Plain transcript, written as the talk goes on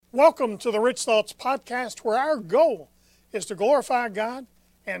Welcome to the Rich Thoughts Podcast, where our goal is to glorify God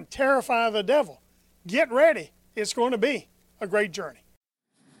and terrify the devil. Get ready. It's going to be a great journey.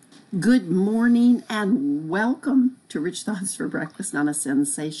 Good morning and welcome to Rich Thoughts for Breakfast on a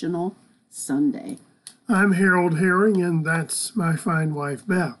sensational Sunday. I'm Harold Herring, and that's my fine wife,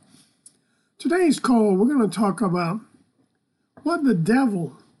 Beth. Today's call, we're going to talk about what the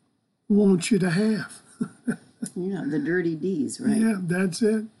devil wants you to have. Yeah, the dirty D's, right? Yeah, that's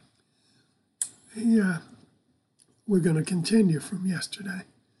it. Yeah, we're going to continue from yesterday.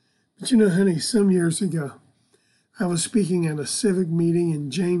 But you know, honey, some years ago, I was speaking at a civic meeting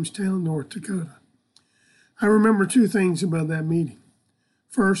in Jamestown, North Dakota. I remember two things about that meeting.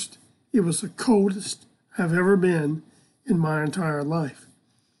 First, it was the coldest I've ever been in my entire life.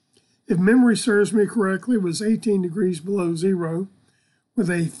 If memory serves me correctly, it was 18 degrees below zero with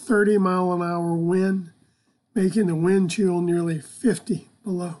a 30-mile-an-hour wind, making the wind chill nearly 50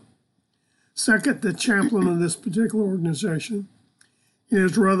 below. Second, the chaplain of this particular organization, in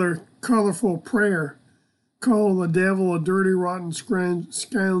his rather colorful prayer, called the devil a dirty, rotten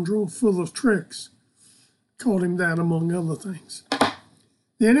scoundrel full of tricks. Called him that among other things.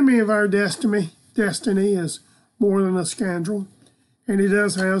 The enemy of our destiny is more than a scoundrel, and he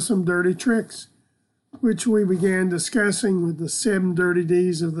does have some dirty tricks, which we began discussing with the 7 dirty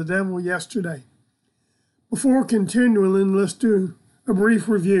D's of the devil yesterday. Before continuing, let's do a brief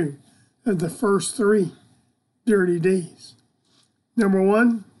review of the first 3 dirty D's. Number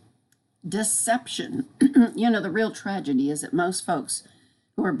 1, deception. The real tragedy is that most folks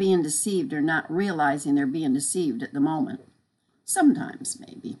who are being deceived are not realizing they're being deceived at the moment. Sometimes,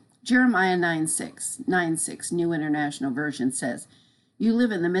 maybe. Jeremiah 9:6, New International Version says, "You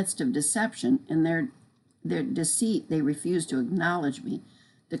live in the midst of deception, and their deceit they refuse to acknowledge me,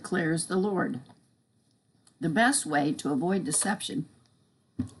 declares the Lord." The best way to avoid deception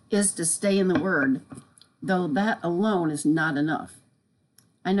is to stay in the Word, though that alone is not enough.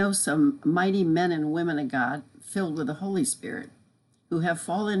 I know some mighty men and women of God filled with the Holy Spirit who have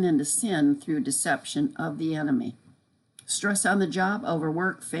fallen into sin through deception of the enemy. Stress on the job,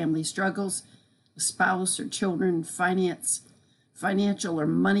 overwork, family struggles, spouse or children, financial or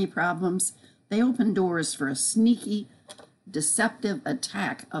money problems, they open doors for a sneaky, deceptive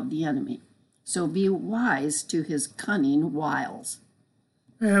attack of the enemy. So be wise to his cunning wiles.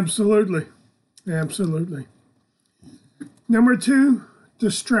 Absolutely. Number 2,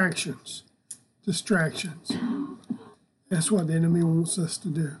 distractions. That's what the enemy wants us to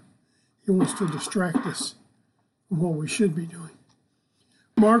do. He wants to distract us from what we should be doing.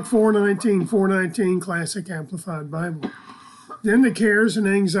 Mark 4:19, Classic Amplified Bible. Then the cares and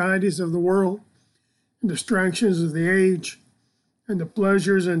anxieties of the world and distractions of the age and the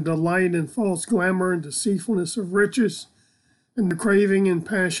pleasures and delight and false glamour and deceitfulness of riches and the craving and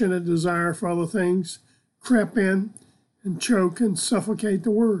passionate desire for other things crept in and choke and suffocate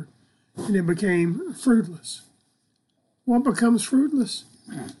the word, and it became fruitless. What becomes fruitless?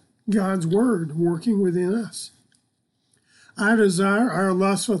 God's word working within us. Our desire, our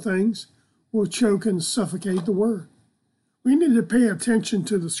lust for things will choke and suffocate the word. We need to pay attention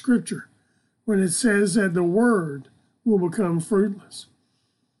to the scripture when it says that the word will become fruitless.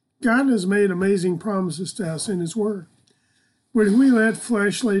 God has made amazing promises to us in his word. When we let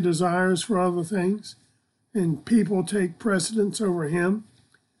fleshly desires for other things and people take precedence over him,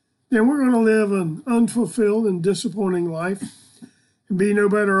 then we're going to live an unfulfilled and disappointing life and be no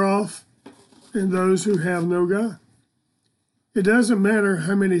better off than those who have no God. It doesn't matter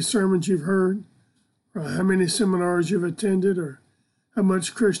how many sermons you've heard or how many seminars you've attended or how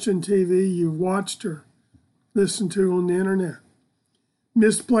much Christian TV you've watched or listened to on the internet.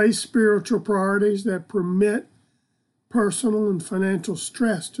 Misplaced spiritual priorities that permit personal and financial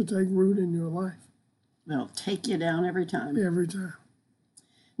stress to take root in your life. They'll take you down every time. Every time.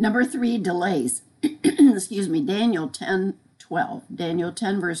 Number 3, delays. Daniel 10:12. Daniel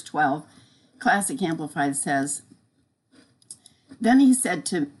 10, verse 12, Classic Amplified says, "Then he said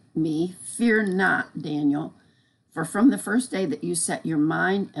to me, 'Fear not, Daniel, for from the first day that you set your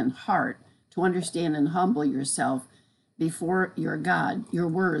mind and heart to understand and humble yourself before your God, your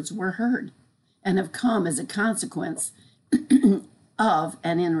words were heard and have come as a consequence of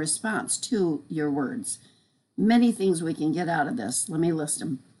and in response to your words.'" Many things we can get out of this. Let me list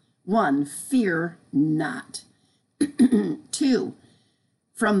them. 1, fear not. 2,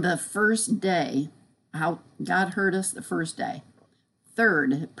 from the first day, how God heard us the first day.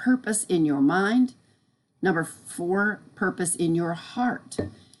 3rd, purpose in your mind. Number 4, purpose in your heart.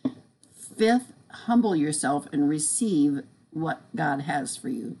 5th, humble yourself and receive what God has for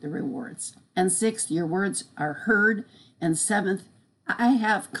you, the rewards. And 6th, your words are heard. And 7th, I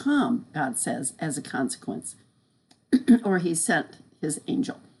have come, God says, as a consequence, or he sent his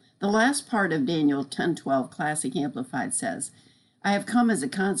angel. The last part of Daniel 10:12 Classic Amplified says, I have come as a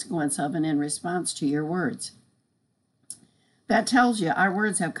consequence of and in response to your words. That tells you our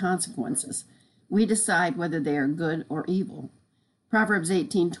words have consequences. We decide whether they are good or evil. Proverbs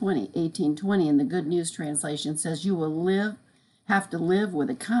 18:20 in the Good News Translation says, you will have to live with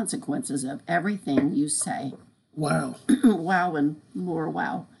the consequences of everything you say. Wow. Wow and more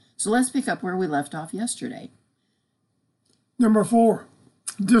wow. So let's pick up where we left off yesterday. Number 4,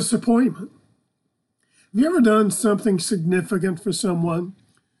 disappointment. Have you ever done something significant for someone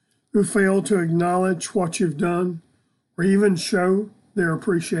who failed to acknowledge what you've done or even show their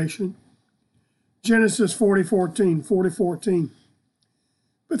appreciation? Genesis 40:14.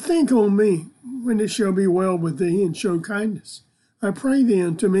 But think on me when it shall be well with thee, and show kindness, I pray thee,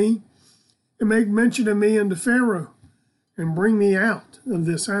 unto me, and make mention of me unto Pharaoh, and bring me out of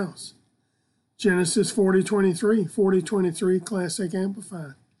this house. Genesis 40:23 Classic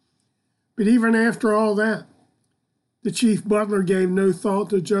Amplified. But even after all that, the chief butler gave no thought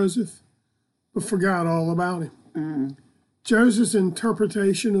to Joseph, but forgot all about him. Joseph's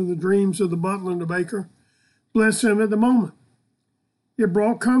interpretation of the dreams of the butler and the baker blessed him at the moment. It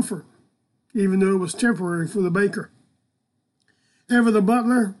brought comfort, even though it was temporary for the baker. However, the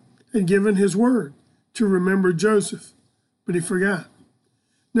butler had given his word to remember Joseph, but he forgot.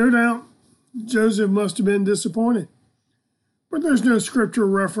 No doubt, Joseph must have been disappointed, but there's no scriptural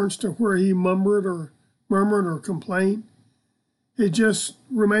reference to where he murmured or complained. He just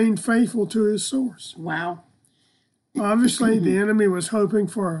remained faithful to his source. Wow. Obviously, the enemy was hoping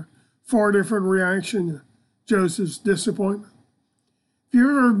for a far different reaction to Joseph's disappointment. If you've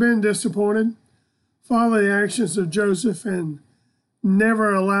ever been disappointed, follow the actions of Joseph and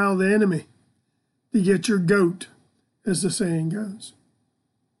never allow the enemy to get your goat, as the saying goes.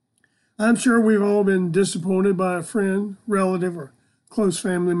 I'm sure we've all been disappointed by a friend, relative, or close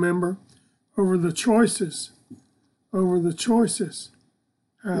family member over the choices,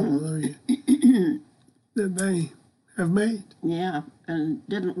 hallelujah, that they have made. Yeah, and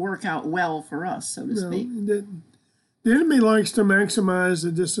didn't work out well for us, so to speak. It didn't. The enemy likes to maximize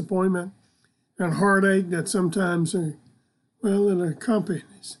the disappointment and heartache that sometimes it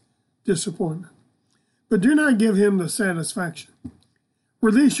accompanies disappointment. But do not give him the satisfaction.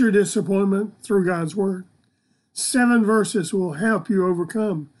 Release your disappointment through God's word. 7 verses will help you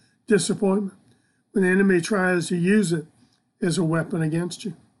overcome disappointment when the enemy tries to use it as a weapon against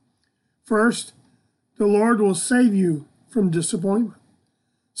you. First, the Lord will save you from disappointment.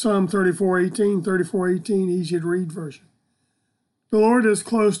 Psalm 34:18, easy to read version. The Lord is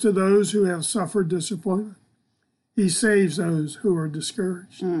close to those who have suffered disappointment. He saves those who are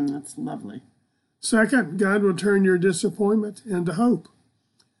discouraged. That's lovely. Second, God will turn your disappointment into hope.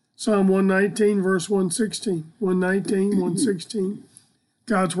 Psalm 119, verse 116. 116,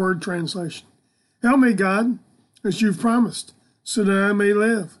 God's Word translation. Help me, God, as you've promised, so that I may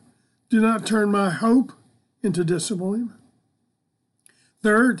live. Do not turn my hope into disappointment.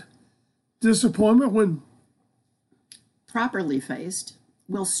 Third, disappointment, when properly faced,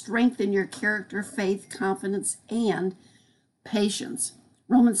 will strengthen your character, faith, confidence, and patience.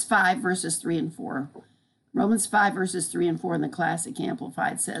 Romans 5, verses 3 and 4. Romans 5, verses 3 and 4 in the Classic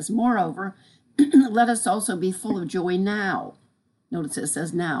Amplified says, moreover, let us also be full of joy now. Notice it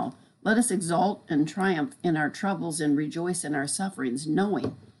says now. Let us exult and triumph in our troubles and rejoice in our sufferings,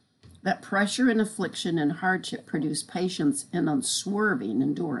 knowing that pressure and affliction and hardship produce patience and unswerving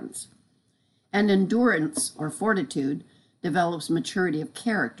endurance. And endurance, or fortitude, develops maturity of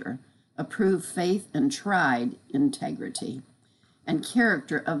character, approved faith, and tried integrity. And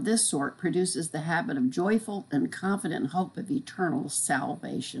character of this sort produces the habit of joyful and confident hope of eternal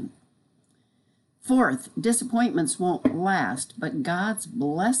salvation. Fourth, disappointments won't last, but God's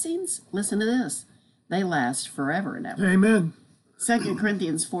blessings, listen to this, they last forever and ever. Amen. 2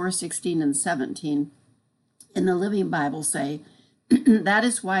 Corinthians 4:16 and 17 in the Living Bible say, that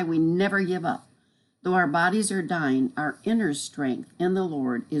is why we never give up. Though our bodies are dying, our inner strength in the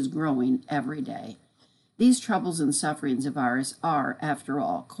Lord is growing every day. These troubles and sufferings of ours are, after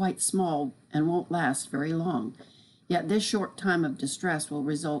all, quite small and won't last very long. Yet this short time of distress will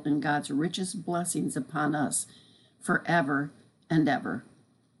result in God's richest blessings upon us forever and ever.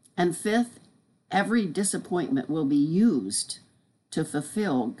 And fifth, every disappointment will be used to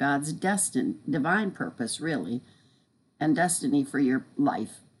fulfill God's divine purpose, really, and destiny for your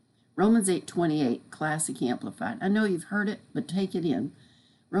life. Romans 8:28, Classic Amplified. I know you've heard it, but take it in.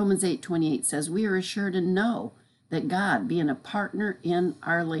 Romans 8:28 says, we are assured and know that God, being a partner in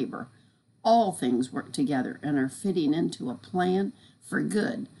our labor, all things work together and are fitting into a plan for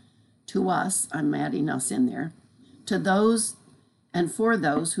good. To us, I'm adding us in there, to those and for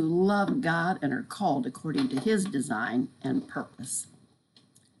those who love God and are called according to his design and purpose.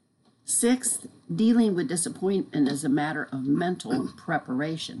 Sixth, dealing with disappointment is a matter of mental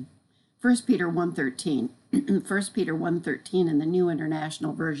preparation. 1 Peter 1:13. 1 Peter 1:13 in the New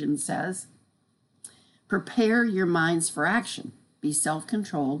International Version says, prepare your minds for action. Be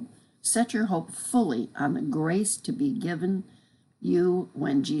self-controlled. Set your hope fully on the grace to be given you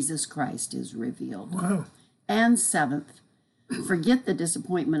when Jesus Christ is revealed. Wow. And seventh, forget the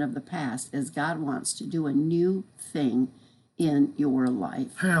disappointment of the past as God wants to do a new thing in your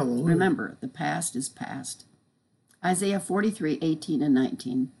life. Hallelujah. Remember, the past is past. Isaiah 43:18 and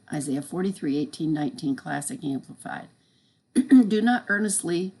 19. Isaiah 43:18, 19, Classic Amplified. Do not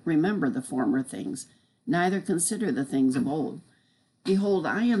earnestly remember the former things, neither consider the things of old. Behold,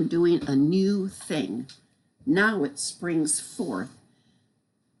 I am doing a new thing. Now it springs forth.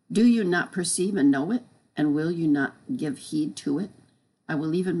 Do you not perceive and know it? And will you not give heed to it? I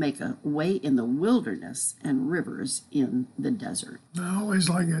will even make a way in the wilderness and rivers in the desert. I always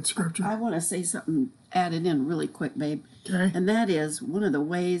like that scripture. I want to say something added in really quick, babe. Okay. And that is one of the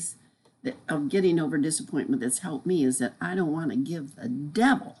ways that of getting over disappointment that's helped me is that I don't want to give the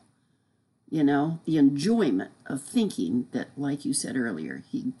devil, the enjoyment of thinking that, like you said earlier,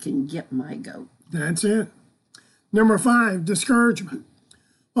 he can get my goat. That's it. Number 5, discouragement.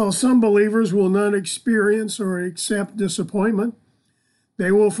 While some believers will not experience or accept disappointment,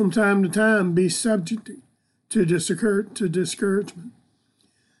 they will from time to time be subject to discouragement.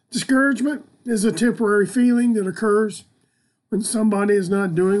 Discouragement is a temporary feeling that occurs when somebody is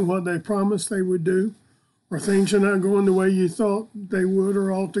not doing what they promised they would do, or things are not going the way you thought they would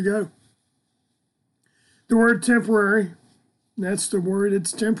or ought to go. The word temporary, that's the word,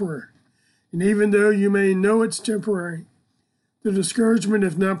 it's temporary. And even though you may know it's temporary, the discouragement,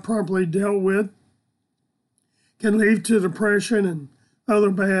 if not properly dealt with, can lead to depression and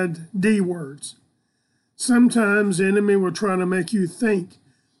other bad D words. Sometimes the enemy will try to make you think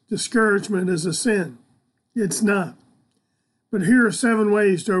discouragement is a sin. It's not. But here are 7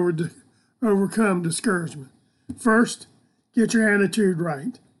 ways to overcome discouragement. First, get your attitude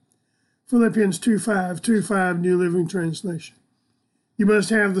right. Philippians 2:5 New Living Translation. You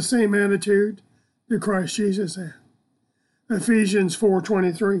must have the same attitude that Christ Jesus had. Ephesians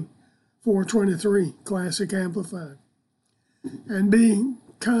 4:23 Classic Amplified. And being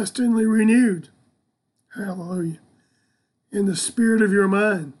constantly renewed, hallelujah, in the spirit of your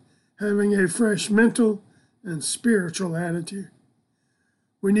mind, having a fresh mental and spiritual attitude.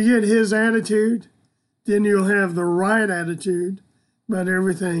 When you get his attitude, then you'll have the right attitude about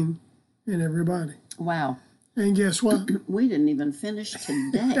everything and everybody. Wow. And guess what? We didn't even finish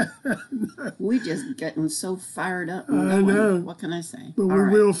today. We just getting so fired up. And I know. What can I say? But we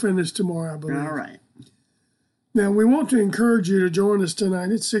will finish tomorrow, I believe. All right. Now, we want to encourage you to join us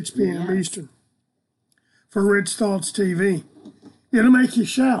tonight at 6 p.m. Yes. Eastern for Rich Thoughts TV. It'll make you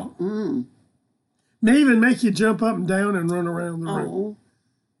shout. May even make you jump up and down and run around the room. Oh,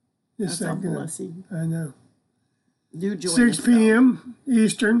 It's that's a that good. blessing. I know. Do join 6 us, p.m.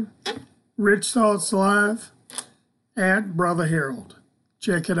 Eastern, Rich Thoughts Live at Brother Harold.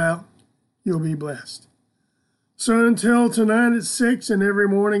 Check it out. You'll be blessed. So until tonight at 6 and every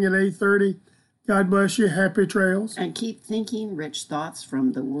morning at 8:30, God bless you. Happy trails. And keep thinking rich thoughts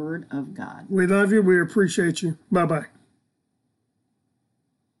from the Word of God. We love you. We appreciate you. Bye-bye.